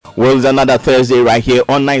Well, it's another Thursday right here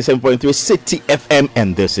on 97.3 City FM,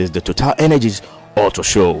 and this is the Total Energies Auto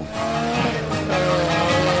Show.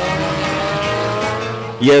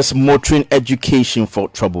 Yes, motoring education for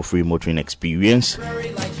trouble-free motoring experience.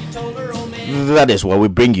 That is what we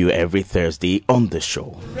bring you every Thursday on the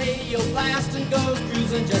show. Radio blast and goes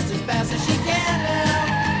cruising just as fast as she can.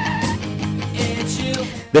 It's you.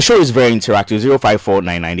 The show is very interactive.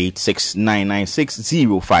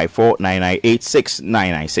 054-998-6996,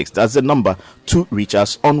 054-998-6996. That's the number to reach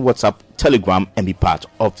us on WhatsApp, Telegram, and be part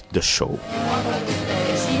of the show.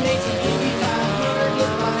 She makes a movie time, her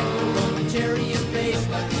look like a Roman chariot face.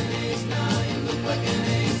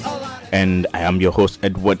 And I am your host,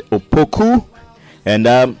 Edward Opoku.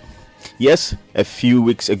 And yes, a few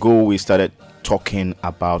weeks ago we started talking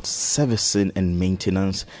about servicing and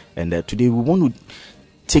maintenance, and today we want to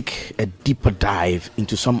take a deeper dive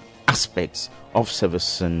into some aspects of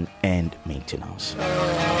servicing and maintenance. Well,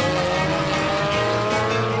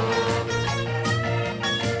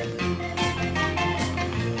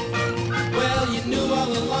 you knew all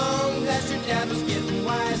along that your dad was getting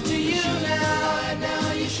wise to you now, and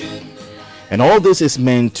now you should. And all this is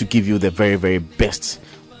meant to give you the very, very best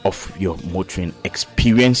of your motoring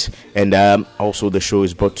experience. And also the show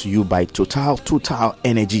is brought to you by Total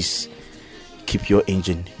Energies. Keep your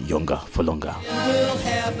engine younger for longer. We'll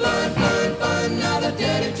have fun, fun, fun. Now the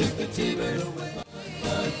daddy took the T-bird away.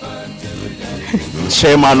 Fun, fun, fun.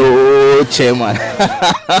 Chairman, oh chairman.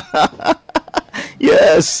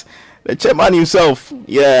 Yes, the chairman himself.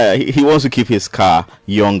 Yeah, he wants to keep his car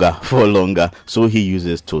younger for longer, so he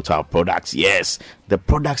uses Total products. Yes, the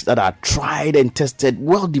products that are tried and tested,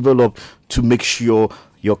 well developed to make sure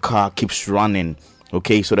your car keeps running.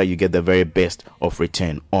 Okay, so that you get the very best of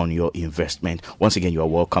return on your investment. Once again, you are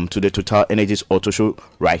welcome to the Total Energies Auto Show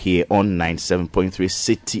right here on 97.3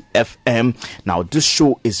 City FM. Now, this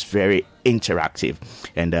show is very interactive,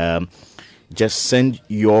 and just send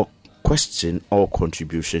your question or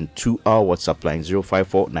contribution to our WhatsApp line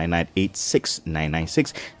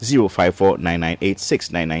 054-998-6996,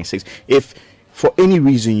 054-998-6996. If for any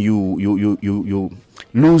reason you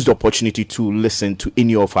lose the opportunity to listen to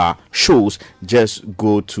any of our shows, just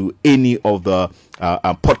go to any of the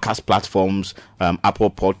podcast platforms, Apple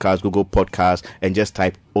Podcasts, Google Podcasts, and just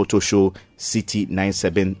type Auto Show City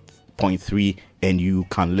 97.3, and you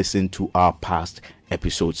can listen to our past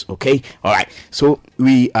episodes. Okay, all right, so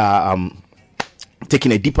we are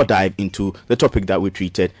taking a deeper dive into the topic that we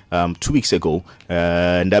treated 2 weeks ago,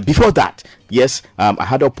 and before that, yes, I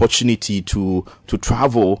had the opportunity to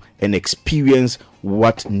travel and experience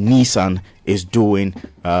what Nissan is doing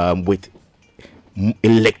with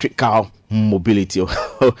electrical mobility,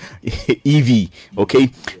 EV.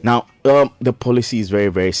 Okay, now the policy is very,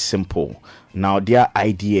 very simple. Now their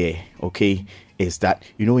idea, okay, is that,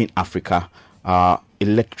 you know, in Africa,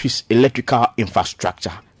 electrical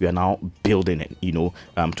infrastructure, we are now building it. You know,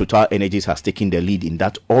 Total Energies has taken the lead in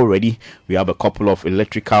that already. We have a couple of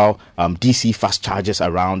electrical DC fast chargers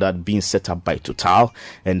around that being set up by Total,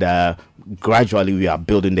 and gradually we are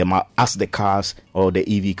building them out as the cars or the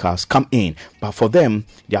EV cars come in. But for them,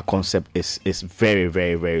 their concept is very,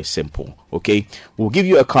 very, very simple. Okay, we'll give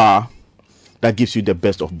you a car that gives you the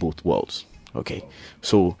best of both worlds. Okay,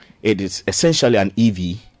 so it is essentially an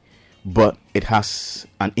EV, but it has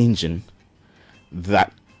an engine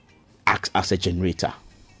that acts as a generator.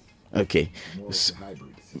 Okay, so,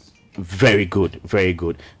 very good, very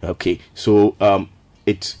good. Okay, so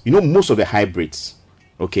it's, you know, most of the hybrids,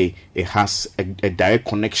 okay, it has a direct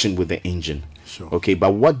connection with the engine. Sure. Okay,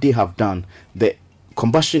 but what they have done, the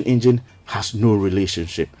combustion engine has no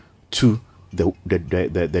relationship to the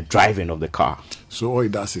driving of the car. So all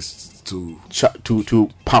it does is to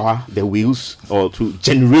power the wheels or to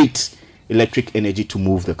generate electric energy to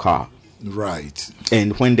move the car. Right.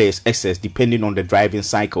 And when there is excess, depending on the driving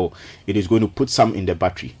cycle, it is going to put some in the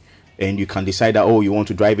battery. And you can decide that, oh, you want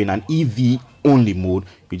to drive in an EV only mode.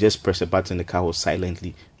 You just press a button, the car will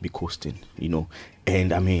silently be coasting, you know.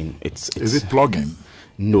 And I mean, it's is it plug-in?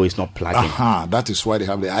 No, it's not plug-in. That is why they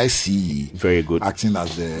have the ICE. Very good. Acting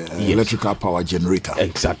as the electrical power generator.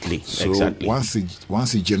 Exactly. So exactly. once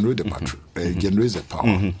it generates the battery, generates the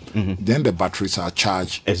power, then the batteries are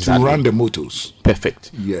charged to run the motors.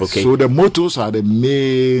 Perfect. Yes. Okay. So the motors are the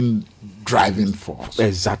main driving force.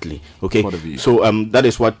 Exactly. Okay. For the vehicle. So that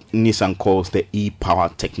is what Nissan calls the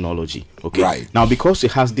e-power technology. Okay. Right. Now, because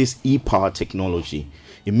it has this e-power technology,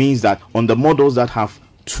 it means that on the models that have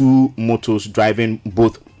two motors driving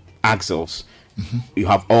both axles, you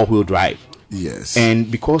have all-wheel drive. Yes.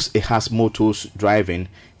 And because it has motors driving,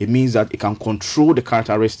 it means that it can control the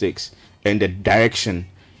characteristics and the direction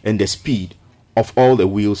and the speed of all the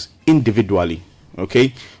wheels individually.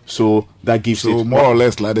 Okay, so that gives So it more or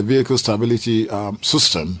less like the vehicle stability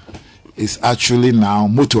system is actually now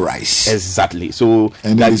motorized. exactly. So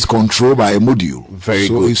And that it is controlled by a module. Very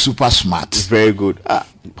so good. it's super smart. very good.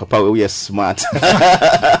 Papa, we are smart.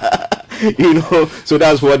 So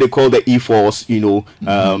that's what they call the E-Force.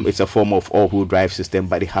 It's a form of all-wheel drive system,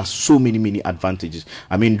 but it has so many advantages.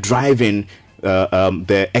 I mean, driving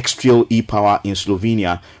the X-Trail e-Power in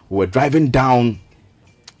Slovenia, we're driving down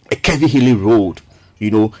a curvy hilly road,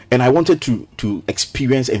 and I wanted to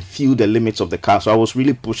experience and feel the limits of the car, so I was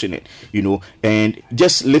really pushing it, and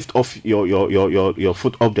just lift off your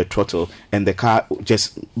foot off the throttle and the car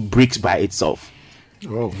just brakes by itself.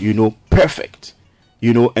 Perfect.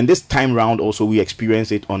 And this time round also we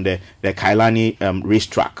experienced it on the Kailani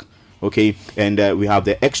racetrack. Okay, and we have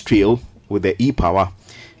the X-Trail with the e-Power,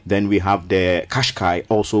 then we have the Qashqai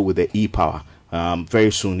also with the e-Power.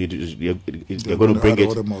 Very soon they're going to bring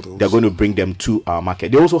it. They're going to bring them to our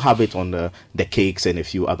market. They also have it on the cakes and a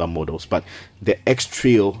few other models. But the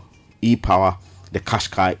X-Trail e-Power, the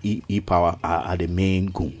Qashqai e-Power are the main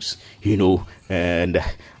goons. And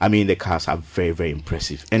I mean the cars are very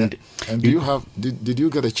impressive. And do you have? Did you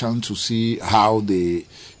get a chance to see how they,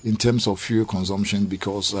 in terms of fuel consumption?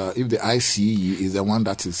 Because if the ICE is the one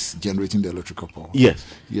that is generating the electrical power.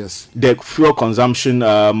 Yes. The fuel consumption,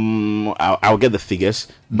 I'll get the figures,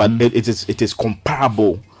 but it is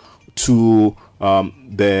comparable to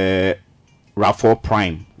the RAV4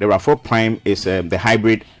 Prime. The RAV4 Prime is the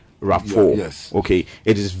hybrid RAV4. Yes. Okay.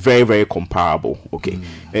 It is very comparable. Okay.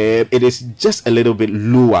 It is just a little bit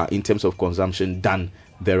lower in terms of consumption than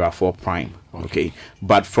the RAV4 Prime. Okay.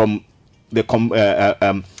 But from the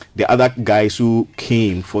other guys who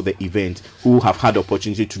came for the event, who have had the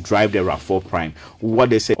opportunity to drive the RAV4 Prime,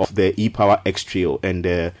 what they said of the e-Power X-Trail and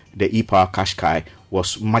the e-Power Qashqai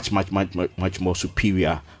was much more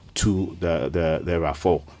superior to the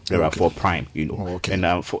RAV4, RAV4 Prime,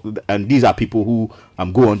 and these are people who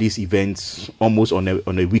go on these events almost on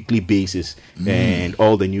a weekly basis, and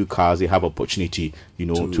all the new cars they have opportunity,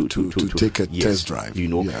 to take a test drive,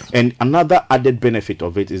 And another added benefit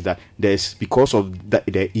of it is that because of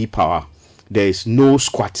the e-Power, there is no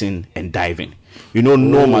squatting and diving.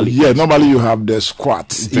 Normally you have the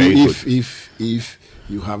squats. Very good. If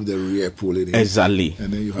you have the rear pulling in. Exactly.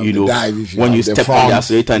 And then you have the dive. If when you step on the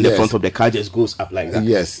accelerator and yes. the front of the car just goes up like that.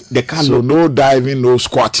 Yes. The car no diving, no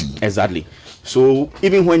squatting. Exactly. So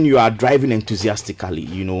even when you are driving enthusiastically,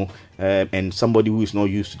 and somebody who is not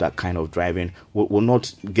used to that kind of driving will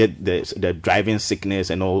not get the driving sickness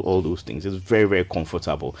and all those things. It's very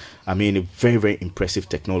comfortable. I mean, a very impressive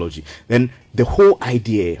technology. Then the whole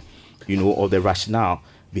idea, or the rationale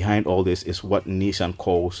behind all this is what Nissan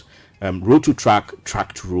calls road to track,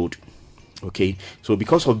 track to road. Okay, so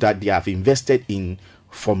because of that, they have invested in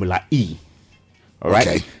Formula E. All right.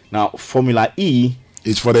 Okay. Now, Formula E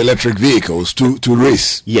is for the electric vehicles to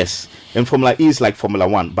race. Yes, and Formula E is like Formula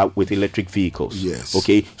One, but with electric vehicles. Yes.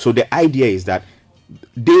 Okay, so the idea is that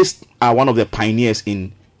these are one of the pioneers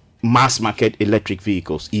in mass market electric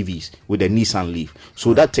vehicles, EVs, with the Nissan Leaf.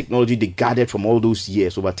 So that technology they gathered from all those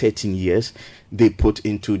years, over 13 years, they put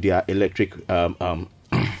into their electric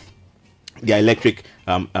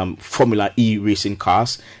Formula E racing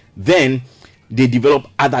cars. Then they develop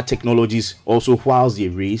other technologies also whilst they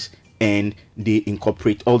race, and they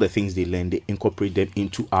incorporate all the things they learn, they incorporate them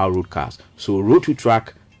into our road cars. So road to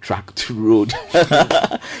track, track to road.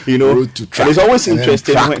 Road to track. And it's always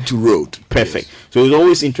interesting track to road. Perfect. Yes. So it's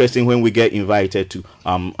always interesting when we get invited to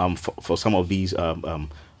for some of these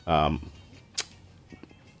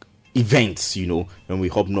events, when we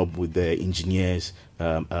hobnob with the engineers,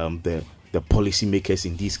 the policymakers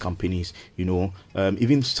in these companies,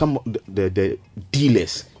 even some the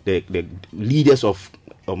dealers, the leaders of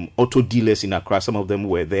auto dealers in Accra. Some of them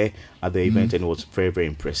were there at the event, and it was very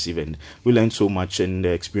impressive, and we learned so much, and the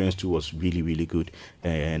experience too was really good.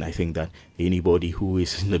 And I think that anybody who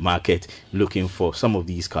is in the market looking for some of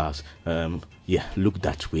these cars, look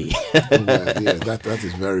that way. That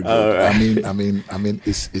is very good. I mean,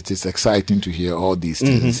 it is exciting to hear all these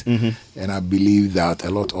things, and I believe that a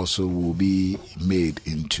lot also will be made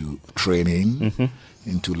into training,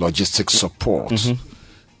 into logistics support,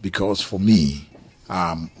 because for me,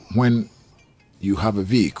 when you have a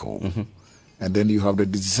vehicle and then you have the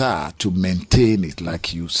desire to maintain it,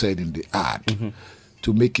 like you said in the ad,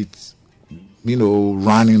 to make it,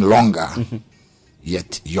 running longer,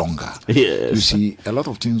 yet younger. Yes. You see, a lot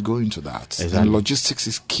of things go into that. Exactly. And logistics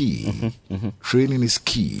is key. Training is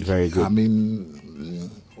key. Very good. I mean,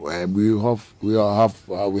 we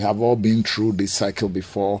have all been through this cycle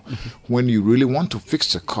before. When you really want to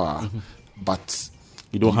fix a car, but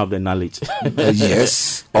you don't have the knowledge.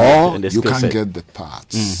 yes, or And the you skill can't set. get the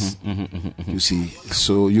parts. You see,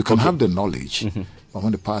 so you can have the knowledge, but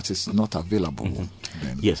when the part is not available,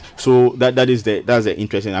 then Yes, so that's the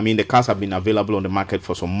interesting. I mean, the cars have been available on the market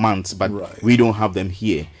for some months, but Right. we don't have them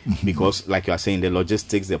here because, like you are saying, the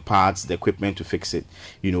logistics, the parts, the equipment to fix it.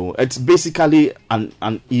 You know, it's basically an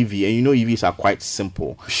EV, and you know EVs are quite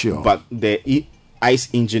simple. Sure. But the ICE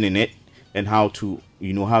engine in it and how to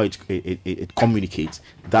how it communicates,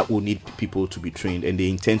 that will need people to be trained, and they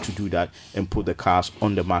intend to do that and put the cars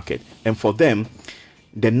on the market. And for them,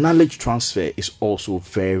 the knowledge transfer is also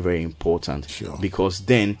very, very important. Sure. Because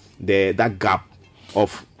then that gap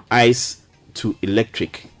of ICE to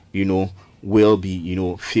electric, will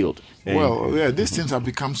be, filled. And well, yeah, these things have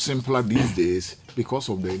become simpler these days because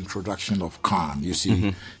of the introduction of CAN. You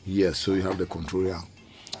see, yes, so you have the control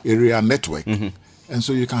area network. And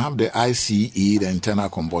so you can have the ICE, the internal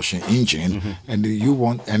combustion engine, and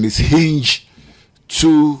and it's hinged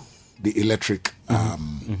to the electric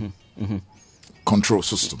control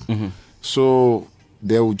system. So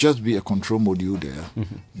there will just be a control module there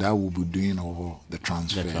that will be doing all the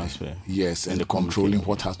transfer. Yes, and controlling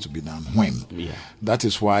what has to be done when. Yeah. That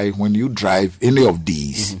is why when you drive any of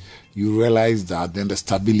these, you realize that then the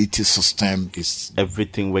stability system is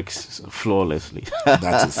everything works flawlessly.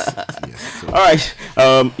 that is yes. So, All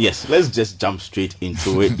right. Yes, let's just jump straight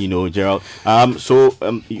into it, Gerald.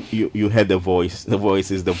 You heard the voice. The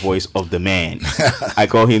voice is the voice of the man. I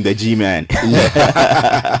call him the G-man.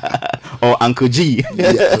 Or Uncle G.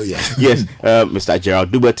 Yes, Mr.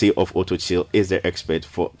 Gerald Duberty of AutoChill is the expert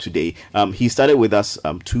for today. He started with us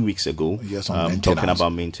 2 weeks ago. Yes, on talking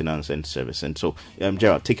about maintenance and service. And so,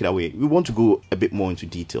 Gerald, take it away. We want to go a bit more into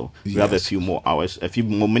detail. We have a few more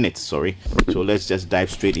minutes, sorry. So let's just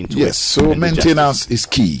dive straight into it. Yes, so maintenance is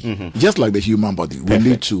key. Just like the human body, we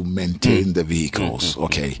need to maintain the vehicles,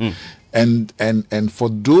 okay? And for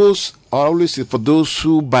those, I always say, for those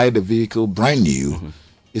who buy the vehicle brand new,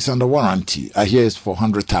 it's under warranty. I hear it's for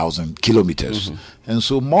 100,000 kilometers. And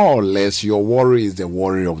so more or less your worry is the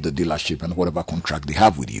worry of the dealership and whatever contract they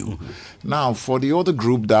have with you. Now, for the other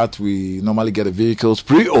group that we normally get the vehicles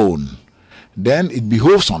pre-owned, then it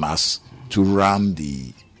behoves on us to run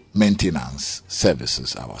the maintenance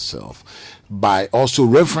services ourselves by also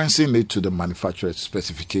referencing it to the manufacturer's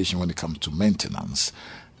specification when it comes to maintenance.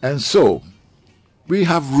 And so we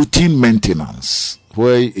have routine maintenance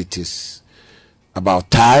where it is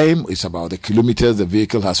about time, it's about the kilometers the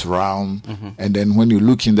vehicle has run, and then when you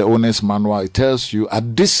look in the owner's manual, it tells you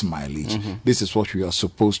at this mileage, this is what we are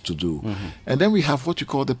supposed to do. And then we have what you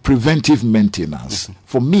call the preventive maintenance.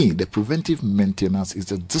 For me, the preventive maintenance is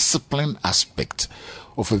the discipline aspect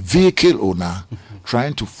of a vehicle owner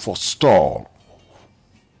trying to forestall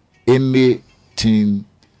anything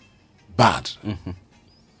bad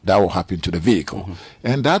that will happen to the vehicle.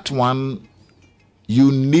 And that one,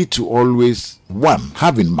 you need to always,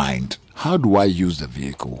 have in mind, how do I use the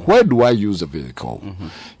vehicle? Where do I use the vehicle?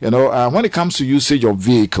 When it comes to usage of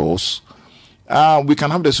vehicles, we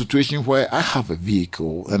can have the situation where I have a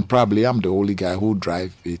vehicle and probably I'm the only guy who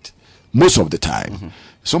drives it most of the time.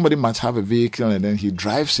 Somebody might have a vehicle and then he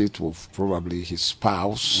drives it with probably his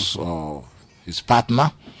spouse or his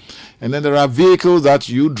partner. And then there are vehicles that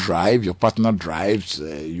you drive, your partner drives,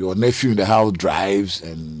 your nephew in the house drives,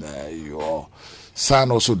 and your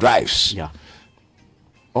son also drives. Yeah.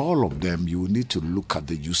 All of them, you need to look at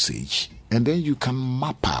the usage, and then you can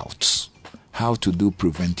map out how to do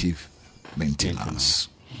preventive maintenance.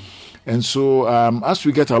 And so, as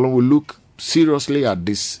we get along, we look seriously at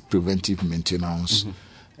this preventive maintenance,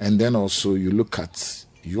 and then also you look at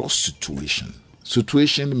your situation.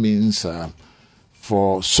 Situation means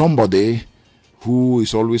for somebody who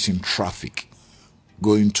is always in traffic,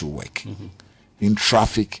 going to work. In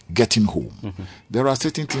traffic, getting home. There are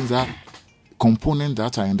certain things components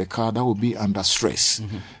that are in the car that will be under stress.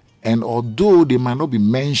 And although they might not be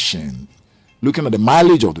mentioned, looking at the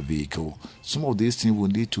mileage of the vehicle, some of these things will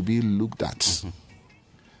need to be looked at.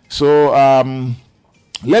 So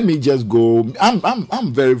let me just go.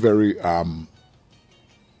 I'm very, very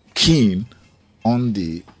keen on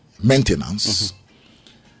the maintenance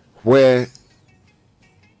where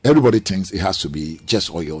everybody thinks it has to be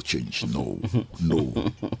just oil change. No.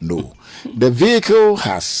 The vehicle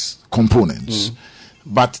has components,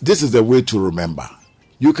 but this is the way to remember.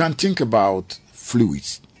 You can think about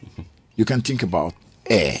fluids. You can think about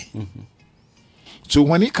air. So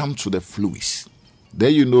when it comes to the fluids,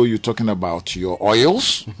 then you're talking about your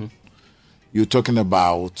oils. You're talking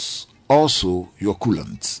about also your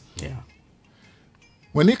coolant. Yeah.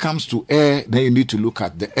 When it comes to air, then you need to look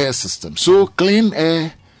at the air system. So clean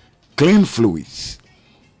air clean fluids.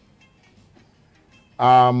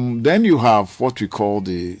 Then you have what we call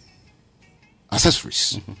the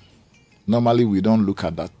accessories. Normally, we don't look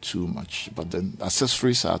at that too much, but the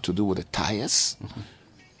accessories are to do with the tires,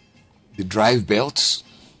 the drive belts,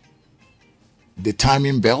 the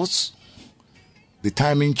timing belts, the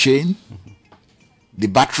timing chain, the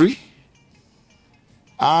battery,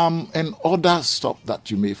 and other stuff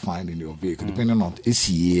that you may find in your vehicle, depending on its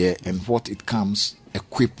year and what it comes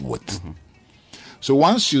equipped with. So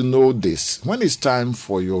once you know this, when it's time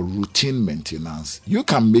for your routine maintenance, you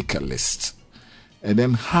can make a list and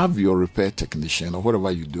then have your repair technician or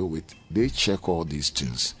whatever you do with, they check all these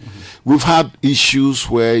things. We've had issues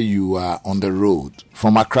where you are on the road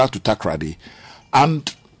from Accra to Takoradi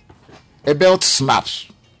and a belt snaps.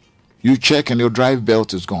 You check and your drive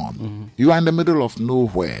belt is gone. You are in the middle of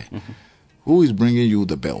nowhere. Who is bringing you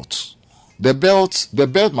the belt? The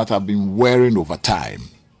belt might have been wearing over time.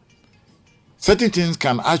 Certain things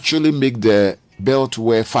can actually make the belt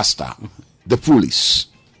wear faster. The pulleys.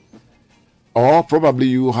 Or probably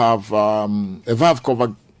you have a valve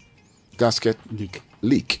cover gasket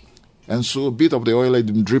leak. And so a bit of the oil has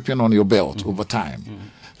been dripping on your belt over time.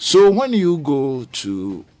 So when you go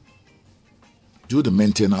to do the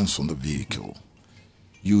maintenance on the vehicle,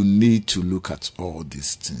 you need to look at all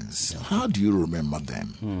these things. How do you remember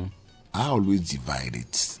them? I always divide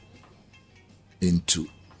it into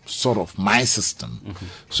sort of my system.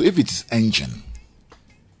 So if it is engine,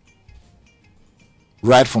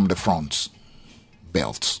 right from the front,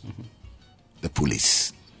 belt, the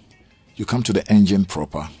pulleys. You come to the engine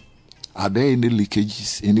proper. Are there any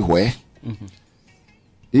leakages anywhere?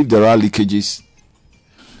 If there are leakages,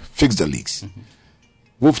 fix the leaks.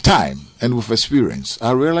 With time and with experience,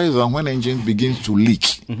 I realize that when engine begins to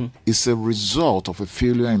leak, it's a result of a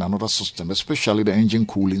failure in another system, especially the engine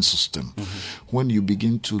cooling system. When you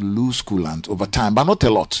begin to lose coolant over time, but not a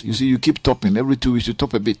lot. You see, you keep topping. Every 2 weeks, you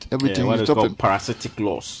top a bit. Everything what you is top called it. parasitic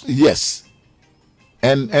loss. Yes.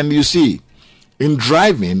 And you see, in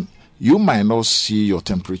driving, you might not see your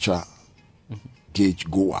temperature gauge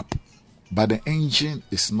go up, but the engine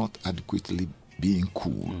is not adequately being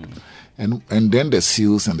cooled. And then the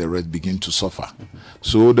seals and the rest begin to suffer.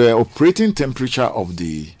 So the operating temperature of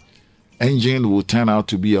the engine will turn out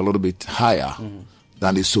to be a little bit higher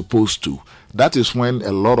than it's supposed to. That is when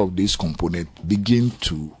a lot of these components begin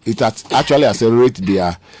to, actually accelerate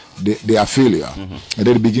their failure. And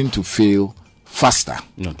they begin to fail faster.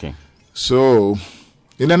 Okay. So,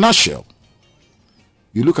 in a nutshell,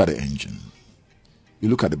 you look at the engine, you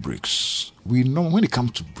look at the brakes. We know when it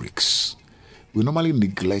comes to brakes, we normally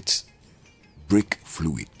neglect brake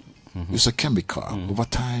fluid. It's a chemical. Over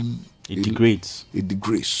time, It degrades. It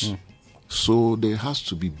degrades. So there has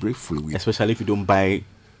to be brake fluid. Especially if you don't buy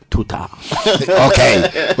Total.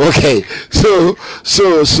 Okay. So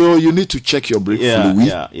you need to check your brake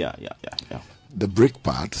fluid. Yeah. The brake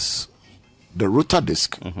pads, the rotor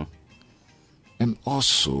disc, and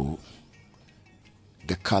also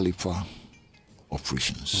the caliper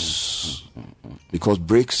operations. Because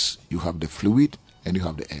brakes, you have the fluid and you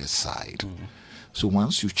have the air side. So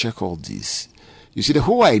once you check all this, you see the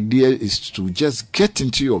whole idea is to just get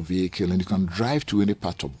into your vehicle and you can drive to any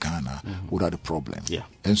part of Ghana without a problem. Yeah.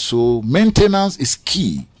 And so maintenance is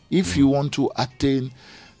key if you want to attain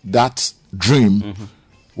that dream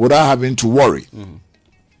without having to worry.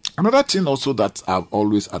 Another thing also that I've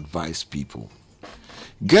always advised people,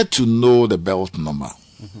 get to know the belt number.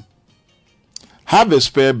 Have a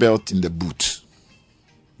spare belt in the boot.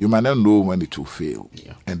 You might not know when it will fail.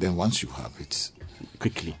 Yeah. And then once you have it,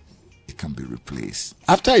 Quickly. it can be replaced.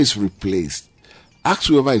 After it's replaced, ask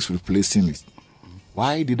whoever is replacing it,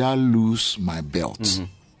 why did I lose my belt?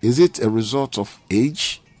 Is it a result of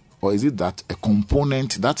age, or is it that a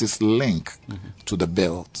component that is linked to the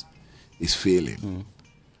belt is failing?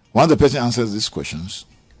 Once the person answers these questions,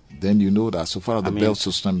 then you know that so far as the belt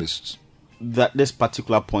system is... That this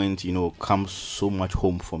particular point, comes so much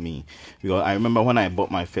home for me, because I remember when I bought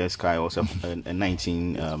my first car, it was a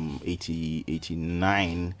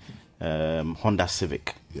 1989 Honda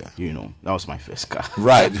Civic. Yeah. That was my first car.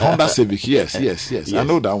 Right, Honda Civic. Yes. I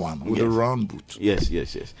know that one with a round boot. Yes.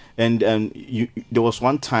 And there was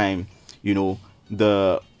one time,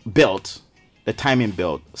 the belt, the timing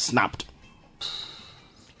belt, snapped.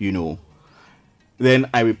 Then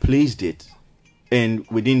I replaced it. And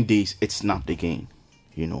within days, it snapped again,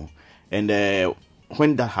 And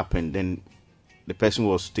when that happened, then the person who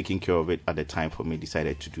was taking care of it at the time for me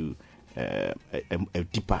decided to do a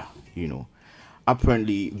deeper,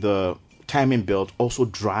 Apparently, the timing belt also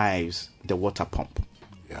drives the water pump.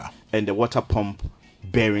 Yeah. And the water pump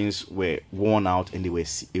bearings were worn out and it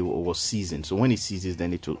was seasoned. So when it seizes,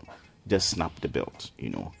 then it will just snap the belt,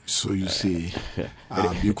 So you see,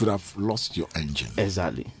 you could have lost your engine.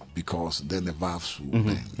 Exactly. Because then the valves will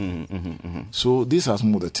bend. So these are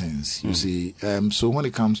some of the things, you see. So when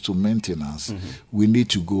it comes to maintenance, we need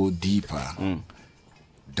to go deeper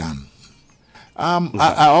than.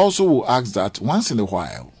 I also will ask that once in a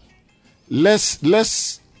while,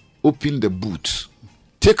 let's open the boot,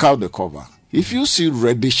 take out the cover. If you see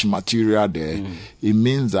reddish material there, it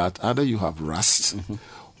means that either you have rust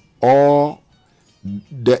or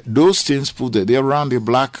those things put there, they're around the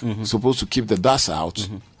black, supposed to keep the dust out,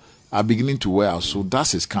 are beginning to wear out. So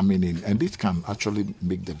dust is coming in, and it can actually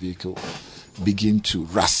make the vehicle begin to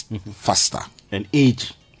rust faster. And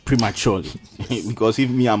age prematurely. Because if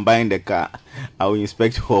I'm buying the car, I will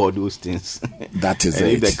inspect all those things. That is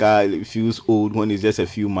and it. If the car feels old when it's just a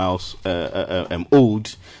few miles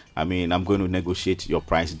old, I'm going to negotiate your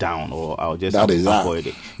price down, or I'll just avoid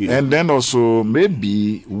it. And then also,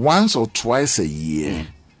 maybe once or twice a year,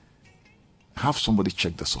 have somebody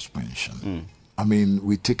check the suspension.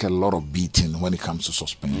 We take a lot of beating when it comes to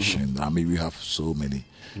suspension. We have so many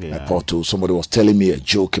portals. Somebody was telling me a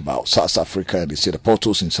joke about South Africa, and they said the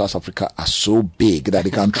portals in South Africa are so big that they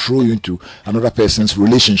can throw you into another person's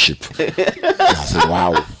relationship. I said,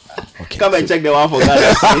 wow. Okay. Come and check the one for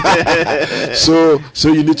Ghana. So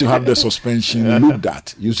you need to have the suspension looked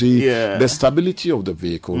at. You see, the stability of the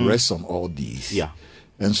vehicle rests on all these. Yeah.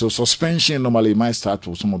 And so suspension normally might start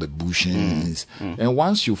with some of the bushings. And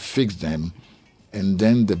once you fix them, and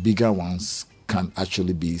then the bigger ones can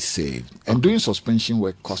actually be saved. And doing suspension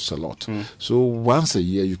work costs a lot. So once a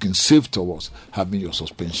year, you can save towards having your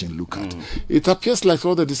suspension looked at. It appears like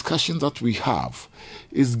all the discussion that we have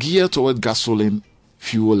is geared toward gasoline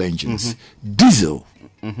fuel engines. Diesel.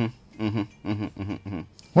 When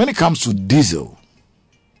it comes to diesel,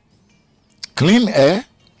 clean air,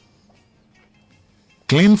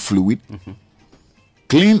 clean fluid,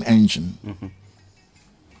 clean engine,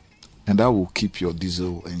 and that will keep your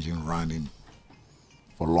diesel engine running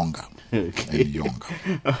for longer and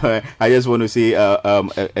younger. I just want to say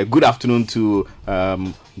a good afternoon to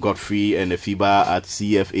Godfrey and the FIBA at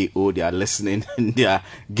CFAO. They are listening and they are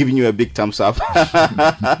giving you a big thumbs up.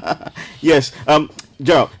 Yes,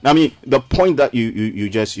 Gerald, the point that you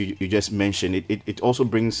just mentioned, it also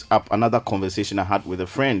brings up another conversation I had with a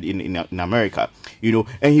friend in America,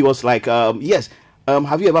 and he was like, yes,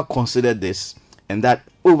 have you ever considered this? And that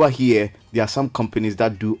over here, there are some companies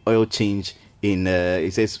that do oil change in,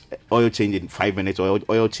 it says oil change in 5 minutes or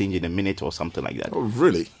oil change in a minute or something like that. Oh,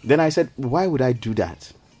 really? Then I said, why would I do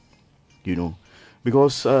that?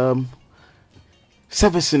 Because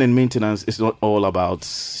servicing and maintenance is not all about,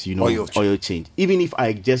 oil change. Even if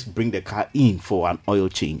I just bring the car in for an oil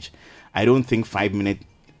change, I don't think 5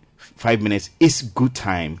 minutes is good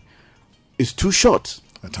time. It's too short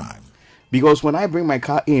a time. Because when I bring my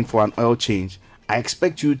car in for an oil change, I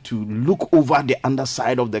expect you to look over the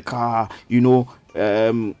underside of the car,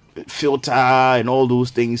 filter and all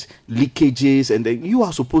those things, leakages, and then you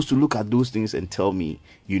are supposed to look at those things and tell me,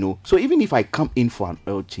 So even if I come in for an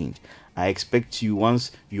oil change, I expect you,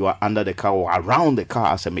 once you are under the car or around the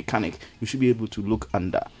car as a mechanic, you should be able to look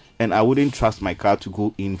under. And I wouldn't trust my car to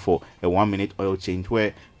go in for a 1 minute oil change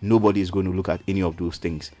where nobody is going to look at any of those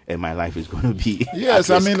things, and my life is going to be. Yes,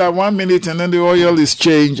 like 1 minute, and then the oil is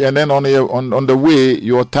changed, and then on the way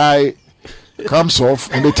your tie comes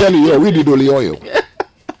off, and they tell you, we did only oil.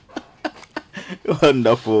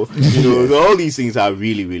 Wonderful. So all these things are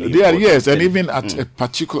really, really important. Yes, and even at a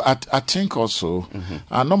particular, I think also,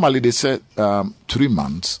 normally they said 3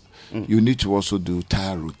 months, you need to also do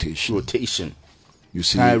tire rotation. You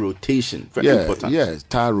see, tire rotation, very important. Yes,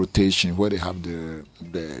 tire rotation, where they have the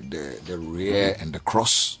rear and the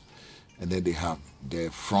cross, and then they have the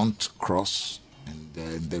front cross and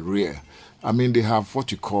then the rear. They have what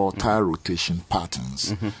you call tire rotation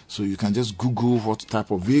patterns. So you can just Google what type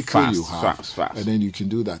of vehicle you have, fast. And then you can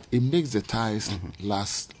do that. It makes the tires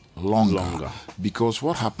last longer. Because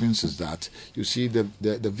what happens is that, you see, the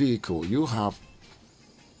vehicle, you have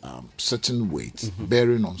certain weight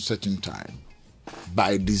bearing on certain time,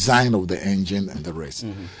 by design of the engine and the rest.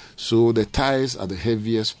 So the tires are the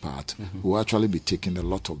heaviest part, will actually be taking a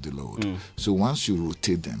lot of the load. So once you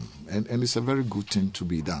rotate them, and it's a very good thing to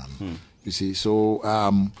be done. You see, so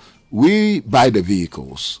we buy the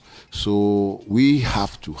vehicles, so we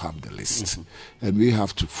have to have the list, and we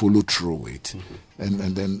have to follow through it,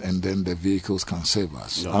 and then the vehicles can save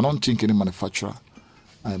us. I don't think any manufacturer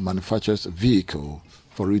manufactures a vehicle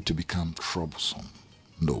for it to become troublesome.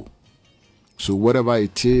 No. So whatever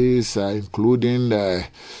it is, including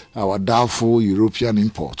our doubtful European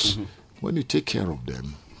imports, when you take care of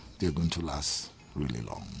them, they're going to last really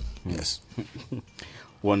long. Yes.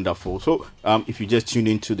 Wonderful. So, if you just tuned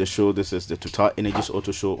into the show, this is the Total Energies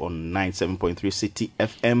Auto Show on 97.3 City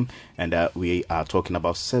FM, and we are talking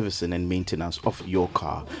about servicing and maintenance of your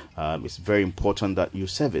car. It's very important that you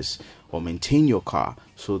service or maintain your car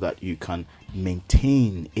so that you can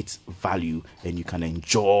maintain its value and you can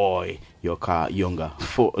enjoy your car younger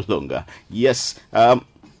for longer. Yes.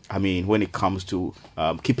 I mean, when it comes to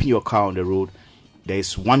keeping your car on the road, there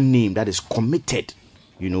is one name that is committed,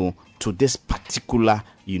 to this particular,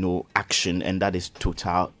 action, and that is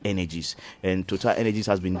Total Energies. And Total Energies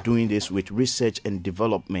has been doing this with research and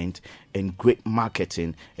development and great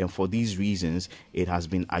marketing. And for these reasons, it has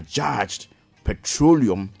been adjudged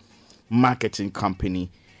petroleum marketing company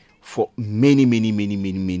for many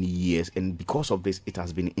years. And because of this, it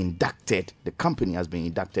has been inducted, the company has been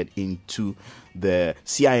inducted into the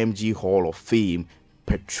CIMG Hall of Fame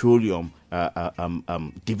petroleum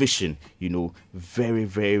division.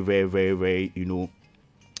 Very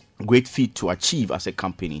great feat to achieve as a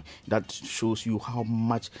company. That shows you how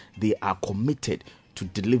much they are committed to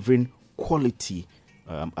delivering quality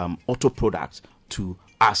auto products to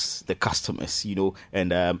us, the customers.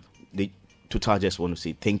 And they Total just want to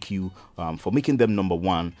say thank you for making them number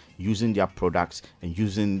one, using their products and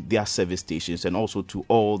using their service stations, and also to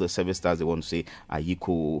all the service stars. They want to say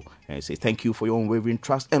Ayiko and say thank you for your unwavering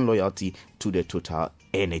trust and loyalty to the Total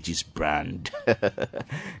Energies brand.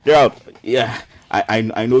 Gerald, yeah, I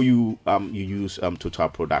know you use Total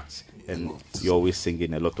products, and you're always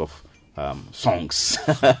singing a lot of songs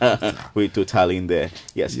with Total in there.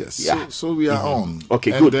 Yes. Yeah. So we are on.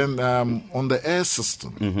 Okay, and good. And then on the air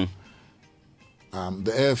system.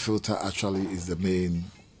 The air filter actually is the main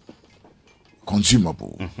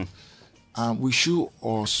consumable. We should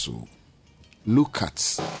also look at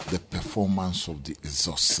the performance of the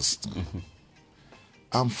exhaust system.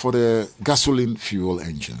 For the gasoline fuel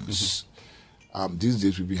engines, these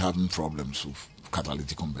days we'll be having problems with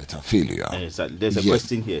catalytic converter failure. There's a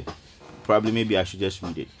question here. Probably maybe I should just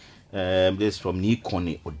read it. This is from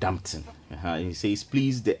Nikone Odampton. He says,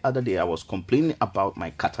 please, the other day I was complaining about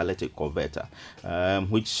my catalytic converter,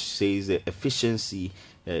 which says the efficiency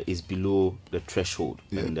is below the threshold.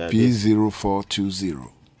 Yeah, and, P0420.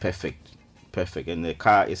 Perfect. And the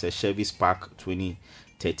car is a Chevy Spark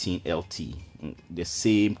 2013 LT. The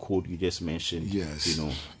same code you just mentioned. Yes.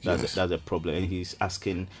 That's a problem. And he's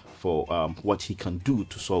asking for what he can do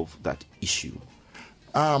to solve that issue.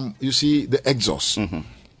 You see, the exhaust.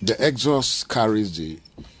 The exhaust carries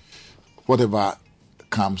whatever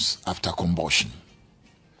comes after combustion.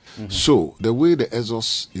 So the way the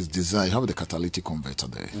exhaust is designed, you have the catalytic converter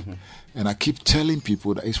there. And I keep telling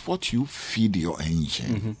people that it's what you feed your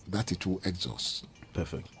engine that it will exhaust.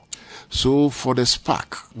 Perfect. So for the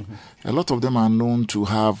Spark, a lot of them are known to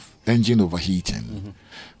have engine overheating.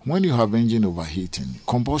 When you have engine overheating,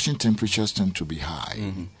 combustion temperatures tend to be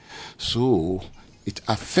high. So it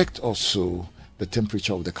affects also the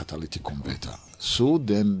temperature of the catalytic converter. So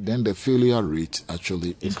then the failure rate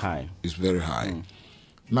actually is very high.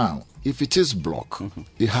 Now, if it is blocked,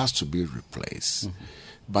 it has to be replaced.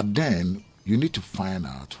 But then you need to find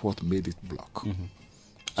out what made it block.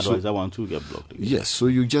 Otherwise, that one too get blocked again. Yes, so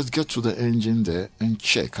you just get to the engine there and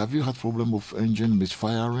check. Have you had problem with engine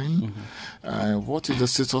misfiring? What is the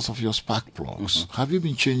status of your spark plugs? Have you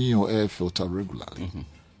been changing your air filter regularly?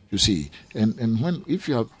 You see, and if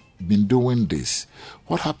you have been doing this,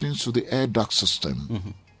 what happens to the air duct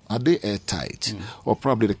system? Are they airtight? Or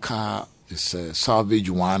probably the car is a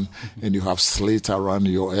salvage one and you have slit around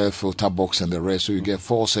your air filter box and the rest, so you get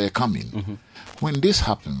false air coming. When this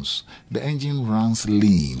happens, the engine runs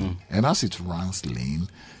lean, and as it runs lean,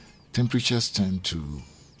 temperatures tend to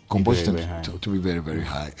combustion to be very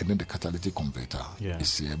high, and then the catalytic converter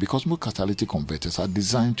is here, because most catalytic converters are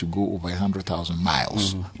designed to go over 100,000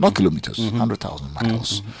 miles, not kilometers, 100,000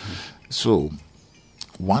 miles. So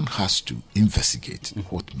one has to investigate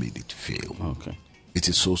what made it fail. Okay. It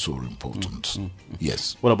is so important.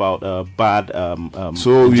 Yes. What about bad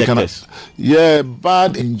so injectors?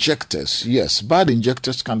 Bad injectors. Yes, bad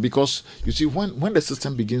injectors can, because you see when the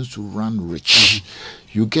system begins to run rich,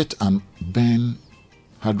 you get an burn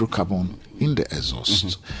hydrocarbon in the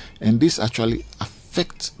exhaust, and this actually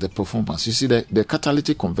affects the performance. You see, the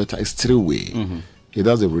catalytic converter is three-way. It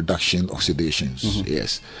does a reduction oxidations,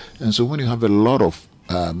 yes, and so when you have a lot of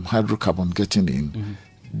hydrocarbon getting in,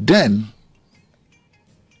 then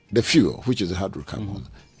the fuel, which is the hydrocarbon,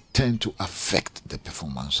 tend to affect the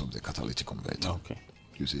performance of the catalytic converter.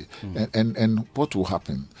 You see, and what will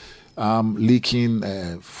happen? Leaking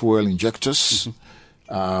fuel injectors,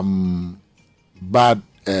 bad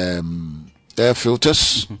air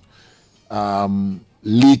filters,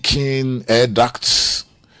 leaking air ducts,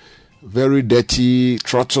 very dirty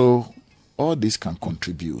throttle. All this can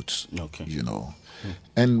contribute. Okay. You know,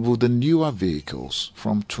 and with the newer vehicles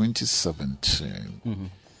from 2017,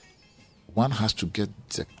 one has to get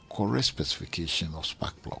the correct specification of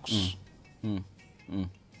spark plugs.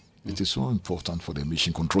 It is so important for the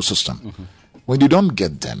emission control system. When you don't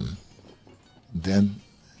get them, then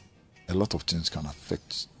a lot of things can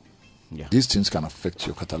affect. Yeah. These things can affect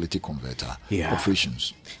your catalytic converter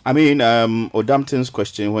operations. I mean, Odampton's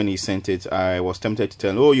question, when he sent it, I was tempted to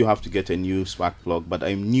tell him, oh, you have to get a new spark plug, but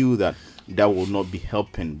I knew that would not be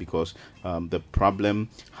helping, because the problem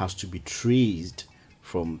has to be traced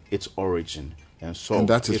from its origin. And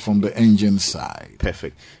that is from the engine side.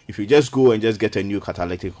 Perfect. If you just go and just get a new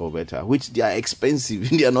catalytic converter, which they are expensive,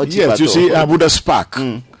 they are not cheap. Yes, you at see, all. with a spark,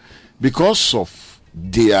 because of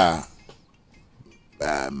their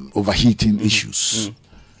overheating issues,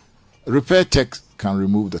 repair tech can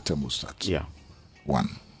remove the thermostat. Yeah. One.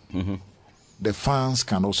 The fans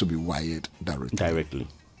can also be wired directly.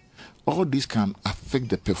 All this can affect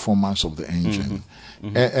the performance of the engine.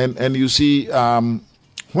 And you see,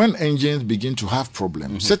 when engines begin to have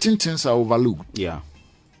problems, certain things are overlooked. Yeah.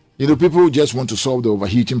 You know, people just want to solve the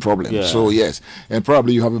overheating problem. Yeah. So yes, and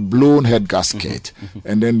probably you have a blown head gasket,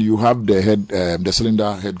 and then you have the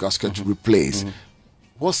cylinder head gasket replaced.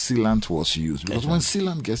 What sealant was used? Because when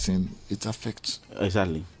sealant gets in, it affects.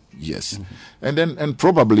 Exactly. Yes, and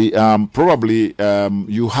probably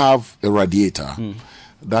you have a radiator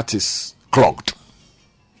that is clogged,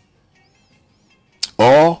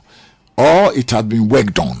 or it had been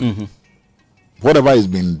worked on. Whatever has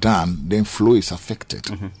been done, then flow is affected,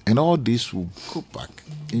 and all this will go back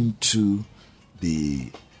into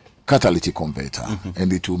the catalytic converter,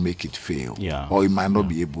 and it will make it fail, or it might not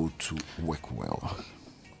be able to work well.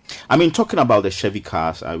 I mean, talking about the Chevy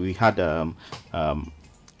cars, we had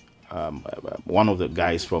one of the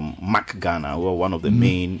guys from Mack Ghana, who are one of the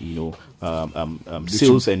main,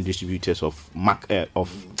 sales and distributors of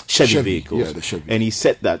Chevy vehicles. Yeah, the Chevy. And he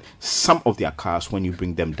said that some of their cars, when you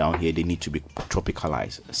bring them down here, they need to be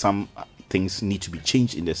tropicalized. Some things need to be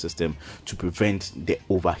changed in the system to prevent the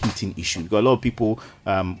overheating issue. Because a lot of people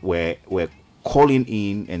were calling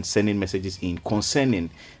in and sending messages in concerning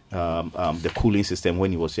the cooling system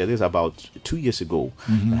when he was here. This is about 2 years ago.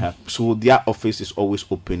 So their office is always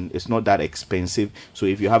open. It's not that expensive. So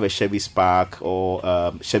if you have a Chevy Spark or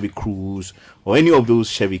Chevy Cruze or any of those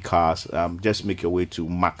Chevy cars, just make your way to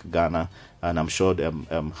Mack Ghana, and I'm sure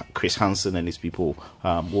Chris Hansen and his people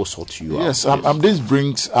will sort you out. Yes, this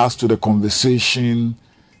brings us to the conversation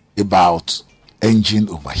about engine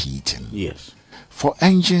overheating. Yes. For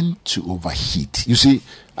engine to overheat, you see,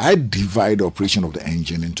 I divide the operation of the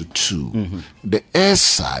engine into two. The air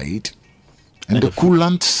side and the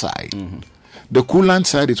coolant side. The coolant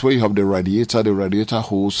side is where you have the radiator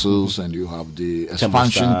hoses, and you have the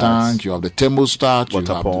expansion tank, you have the thermostat,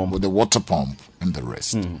 water you have pump. the water pump, and the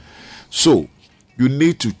rest. So you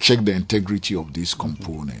need to check the integrity of these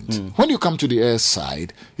components. When you come to the air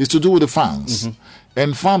side, it's to do with the fans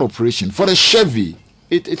and fan operation. For the Chevy,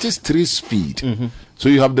 it is 3-speed. So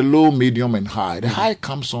you have the low, medium, and high. The high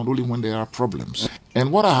comes on only when there are problems.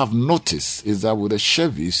 And what I have noticed is that with the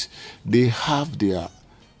Chevys, they have their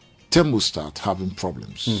thermostat having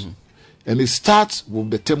problems. And it starts with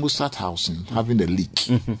the thermostat housing having a leak.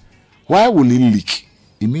 Why will it leak?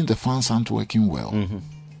 It means the fans aren't working well.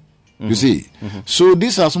 You see? So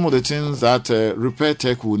these are some of the things that repair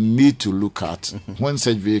tech will need to look at when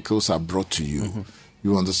such vehicles are brought to you.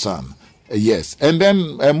 You understand? Yes, and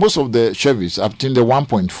then most of the Chevys, up to the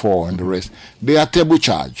 1.4 and the rest, they are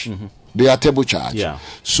turbocharged. They are turbocharged. Yeah.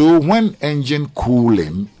 So when engine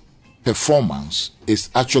cooling performance is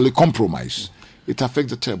actually compromised, it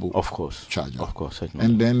affects the turbo. Of course. Charger. Of course. Certainly.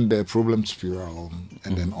 And then the problem spiral on,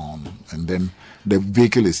 and then on, and then the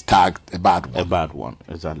vehicle is tagged a bad one. A bad one.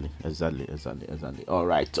 Exactly. All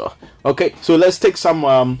right. Okay, so let's take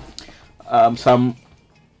some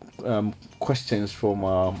questions from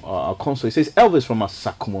our console. It says Elvis from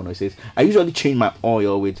Asakumono. It says, I usually change my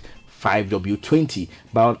oil with 5W20,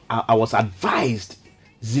 but I was advised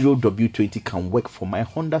 0W20 can work for my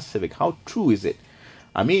Honda Civic. How true is it?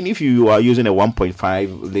 I mean, if you are using a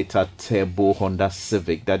 1.5 liter turbo Honda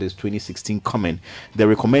Civic that is 2016 coming, the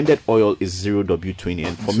recommended oil is 0W20,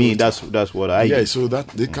 and for me that's what I use. So that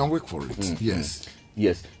they can work for it.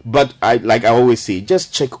 Yes, but I always say,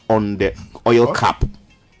 just check on the oil cap.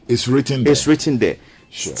 It's written there. It's written there.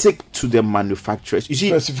 Sure. Stick to the manufacturers. You see,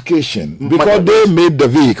 Specification, because they made the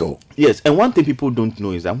vehicle. yes, and one thing people don't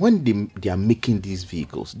know is that when they are making these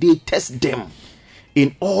vehicles, they test them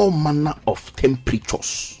in all manner of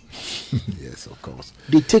temperatures. Yes, of course.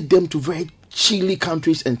 They take them to very chilly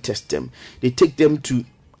countries and test them. They take them to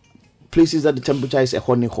places that the temperature is a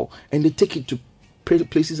honey hole, and they take it to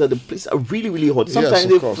places that the places are really, really hot. Sometimes of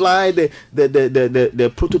they course. fly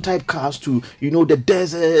the prototype cars to the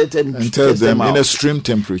desert and And tell test them in out. extreme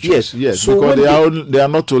temperatures. Yes. Yes, So because when they are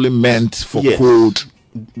not only meant for Yes. cold.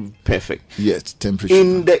 Perfect. Yes, temperature.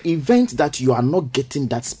 In the event that you are not getting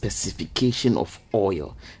that specification of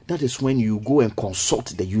oil, that is when you go and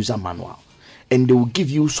consult the user manual, and they will give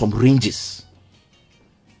you some ranges.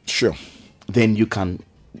 Sure. Then you can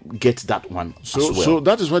get that one So, as well. so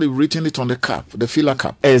that is why they've written it on the cap, the filler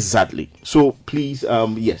cap. Exactly. So please,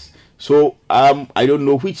 yes. So I don't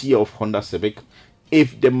know which year of Honda Civic.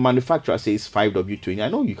 If the manufacturer says 5W20, I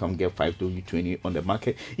know you can get 5W20 on the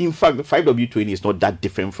market. In fact, 5W20 is not that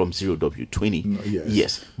different from 0W20. No, yes.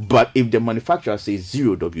 Yes. But if the manufacturer says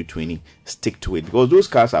 0W20, stick to it, because those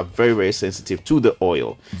cars are very, very sensitive to the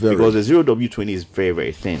oil. Very. Because the 0W20 is very,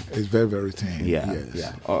 very thin. It's very, very thin. Yeah, Yes.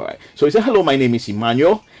 yeah. All right. So he said, hello, my name is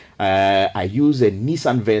Emmanuel. I use a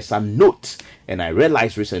Nissan Versa Note, and I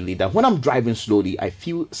realized recently that when I'm driving slowly, I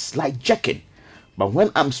feel slight jerking, but when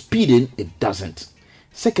I'm speeding, it doesn't.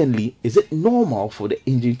 Secondly, is it normal for the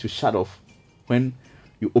engine to shut off when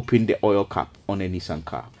you open the oil cap on a Nissan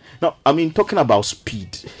car? Now, I mean, talking about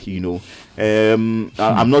speed, I'm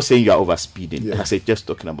not saying you are over speeding. Yeah. I said just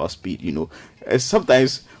talking about speed,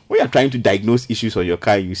 sometimes when you're trying to diagnose issues on your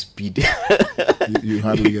car, you speed. You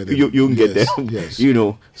hardly get it. You won't get Yes, them.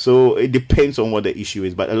 yes. So it depends on what the issue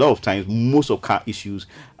is. But a lot of times, most of car issues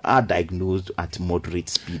are diagnosed at moderate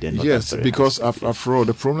speed and not Yes, at very because high speed. after all,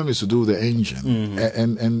 the problem is to do with the engine,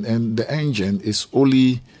 Mm-hmm. and the engine is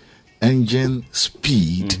only engine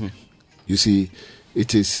speed. Mm-hmm. You see,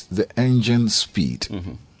 it is the engine speed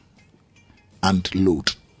Mm-hmm. and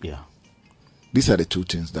load. Yeah. These are the two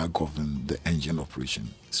things that govern the engine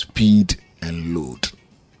operation: speed and load.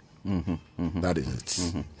 That is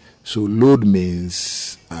it. So load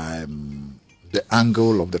means the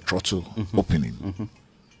angle of the throttle opening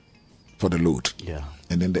for the load, Yeah.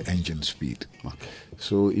 and then the engine speed. Okay.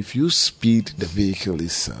 So if you speed the vehicle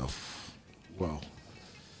itself, well,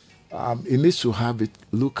 it needs to have it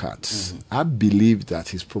looked at. I believe that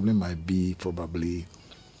his problem might be probably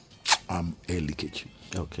air leakage.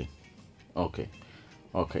 Okay.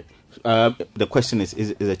 The question is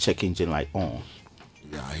the check engine light on?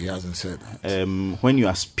 Yeah, he hasn't said that. When you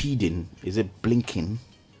are speeding, is it blinking?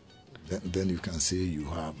 Then you can say you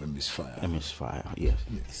have a misfire. A misfire, yes.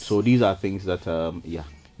 So these are things that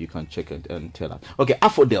you can check and tell us. Okay,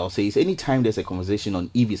 Afodel says anytime there's a conversation on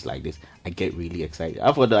EVs like this, I get really excited.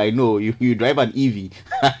 Afodel, I know you drive an EV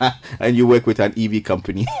and you work with an EV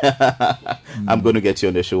company. I'm going to get you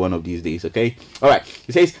on the show one of these days, okay? All right.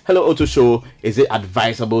 He says, hello, Auto Show. Is it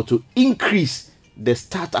advisable to increase the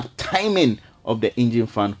startup timing of the engine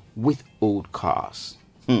fan with old cars?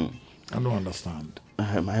 I don't understand.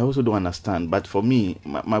 I also don't understand. But for me,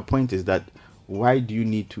 my point is that why do you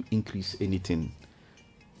need to increase anything?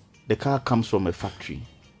 The car comes from a factory.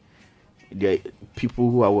 There are people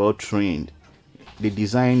who are well trained. They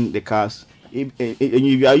design the cars. And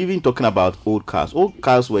you are even talking about old cars. Old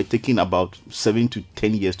cars were taking about 7 to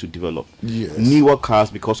 10 years to develop. Yes. Newer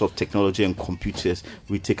cars, because of technology and computers,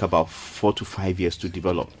 will take about 4 to 5 years to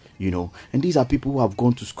develop. And these are people who have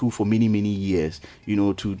gone to school for many, many years,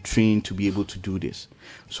 to train to be able to do this.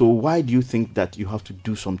 So why do you think that you have to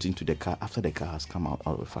do something to the car after the car has come out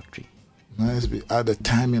of the factory? Must be at the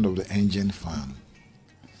timing of the engine fan.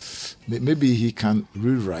 Maybe he can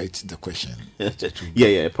rewrite the question.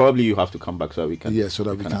 Yeah. Probably you have to come back so we can. Yeah, so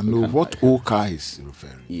that we can know what old car is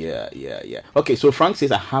referring. Yeah. Okay, so Frank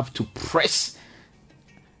says I have to press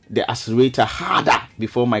the accelerator harder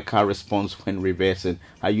before my car responds when reversing.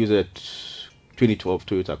 I use a 2012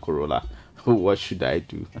 Toyota Corolla. What should I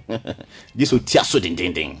do? This will tear so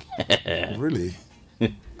ding. Really?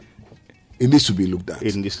 It needs to be looked at.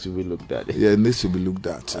 It needs to be looked at. Yeah, it needs to be looked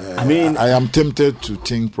at. I am tempted to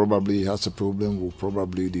think probably he has a problem with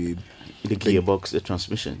probably the gearbox, the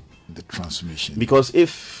transmission. The transmission. Because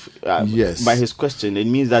if, yes, by his question, it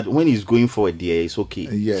means that when he's going forward there, it's okay.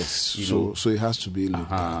 Yes, so it has to be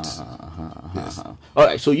looked at. Yes. All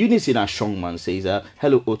right, so Eunice Shongman says,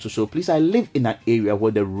 hello, Auto Show. Please, I live in an area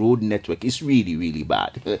where the road network is really, really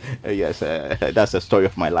bad. Yes, that's the story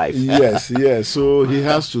of my life. Yes. So he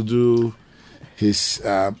has to do his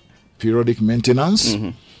periodic maintenance.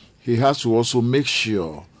 He has to also make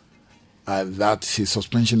sure that his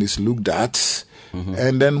suspension is looked at.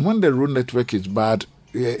 And then when the road network is bad,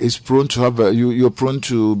 it's prone to have you're prone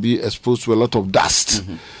to be exposed to a lot of dust.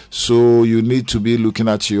 So you need to be looking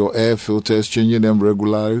at your air filters, changing them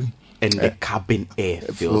regularly. And the cabin air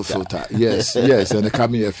filter. Yes, and the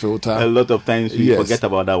cabin air filter. A lot of times we forget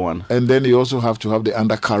about that one. And then you also have to have the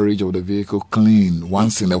undercarriage of the vehicle clean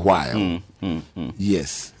once in a while.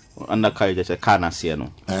 Yes. Undercarriage is a car yes.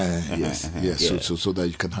 So that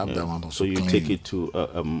you can have that one also. So you clean. take it to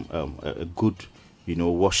a good,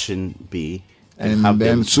 washing bay, and have then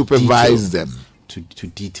them supervise them to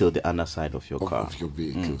detail the underside of your car. Of your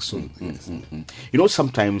vehicle.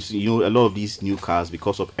 Sometimes a lot of these new cars,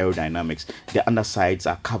 because of aerodynamics, the undersides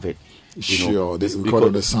are covered. Sure, we call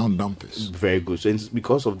it the sound dampers. Very good. So it's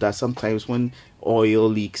because of that, sometimes when oil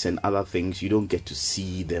leaks and other things, you don't get to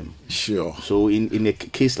see them. Sure. So in a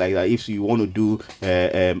case like that, if you want to do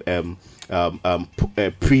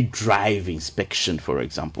pre-drive inspection, for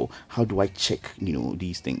example, how do I check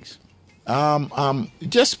these things?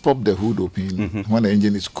 Just pop the hood open when the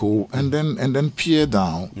engine is cool, and then peer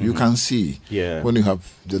down. You can see when you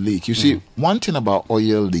have the leak. You see, one thing about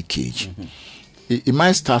oil leakage, it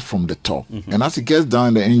might start from the top, and as it gets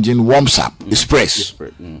down, the engine warms up. It's pressed.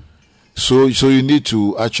 So you need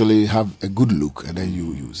to actually have a good look, and then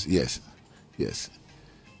you use. Yes.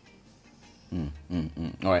 All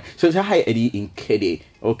right. So it's hi Eddie in Kede.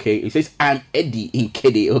 Okay. It says I'm Eddie in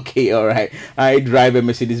Kede. Okay. All right. I drive a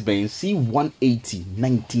Mercedes-Benz C180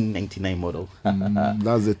 1999 model.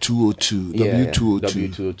 That's the 202. W202.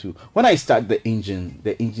 W202. When I start the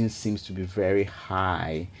engine seems to be very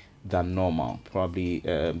high than normal. Probably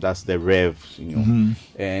that's the rev, and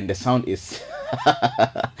the sound is.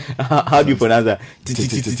 How do you pronounce that?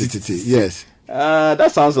 Yes.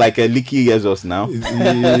 That sounds like a leaky exhaust now.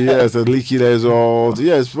 Yes, a leaky exhaust.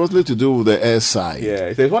 Yes, mostly to do with the air side. Yeah,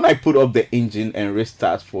 it says when I put up the engine and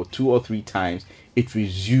restart for 2 or 3 times, it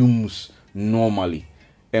resumes normally.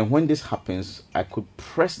 And when this happens, I could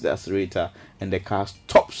press the accelerator and the car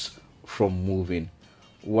stops from moving.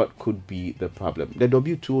 What could be the problem? The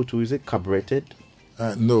W202, is it carbureted?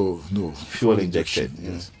 No. Fuel injected.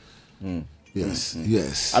 Yes.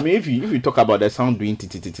 I mean, if you talk about the sound doing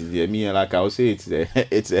I mean, like I would say, it's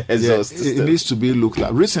a exhaust. It needs to be looked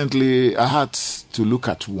at. Recently, I had to look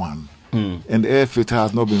at one, and the air filter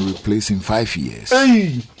has not been replaced in 5 years.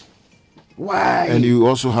 Hey, why? And you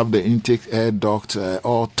also have the intake air duct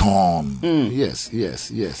all torn. Yes.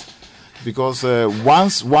 Because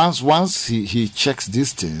once he checks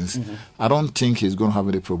these things, I don't think he's going to have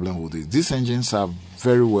any problem with it. These engines are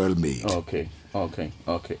very well made. Okay.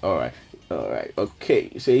 All right.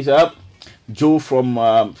 Okay. Says up. Joe from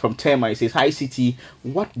Tema, he says, "Hi City,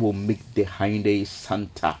 what will make the Hyundai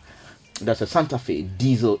Santa, that's a Santa Fe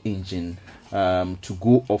diesel engine, to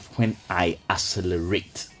go off when I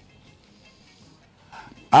accelerate?"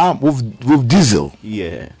 With diesel.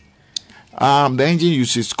 Yeah. The engine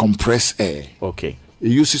uses compressed air. Okay. It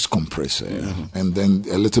uses compressed air and then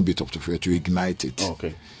a little bit of the fuel to ignite it.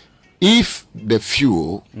 Okay. If the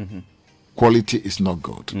fuel quality is not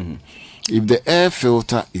good, if the air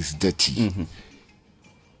filter is dirty,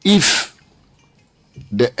 if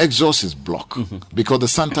the exhaust is blocked, because the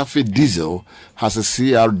Santa Fe diesel has a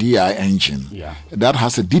CRDI engine that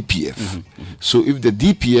has a DPF. So if the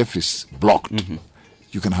DPF is blocked,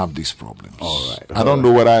 you can have these problems. All right. I don't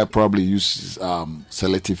know whether I probably use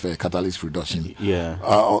selective catalytic reduction.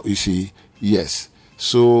 Yeah. You see, yes.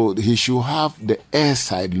 So he should have the air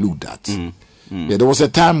side looked at. Yeah, there was a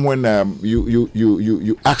time when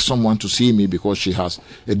you asked someone to see me because she has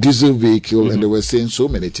a diesel vehicle and they were saying so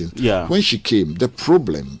many things. Yeah. When she came, the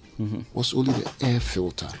problem was only the air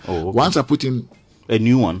filter. Oh, okay. Once I put in a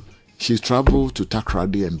new one, she traveled to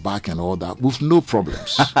Takrady and back and all that with no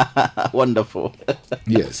problems. Wonderful.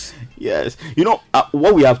 Yes. Yes.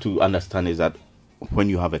 What we have to understand is that when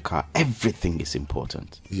you have a car, everything is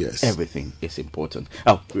important. Yes. Everything is important.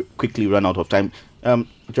 I'll quickly run out of time.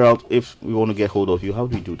 Gerald, if we want to get hold of you, how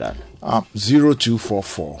do we do that?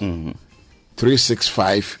 0244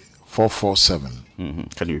 365 447.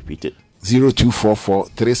 Can you repeat it? 0244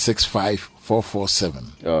 365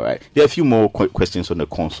 447. All right. There are a few more questions on the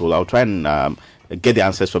console. I'll try and get the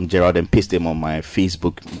answers from Gerald and paste them on my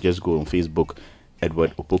Facebook. Just go on Facebook,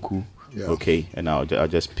 Edward Opoku. Yeah. Okay, and I'll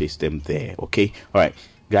just paste them there. Okay. All right,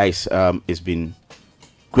 guys. It's been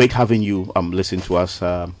great having you. Listen to us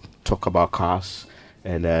talk about cars,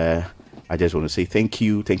 and I just want to say thank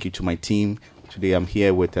you to my team. Today I'm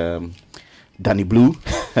here with Danny Blue,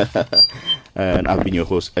 and I've been your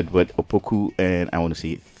host Edward Opoku, and I want to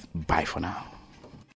say bye for now.